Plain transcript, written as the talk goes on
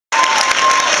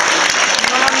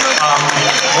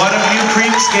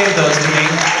just gave those to me.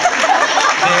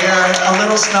 They're a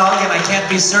little snug, and I can't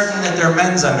be certain that they're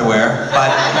men's underwear,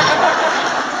 but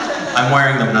I'm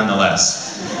wearing them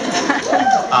nonetheless.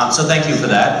 So thank you for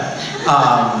that.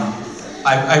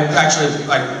 I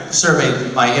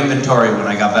surveyed my inventory when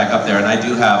I got back up there, and I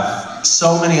do have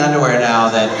so many underwear now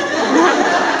that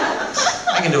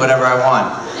I can do whatever I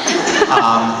want.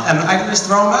 And I can just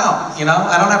throw them out, you know?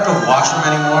 I don't have to wash them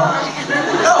anymore.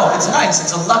 No, it's nice,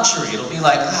 it's a luxury. It'll be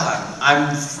like,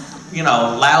 I'm, you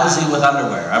know, lousy with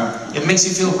underwear. It makes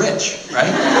you feel rich,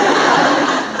 right?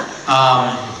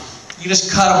 You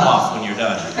just cut them off when you're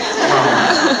done.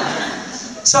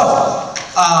 So,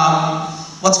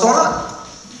 what's going on?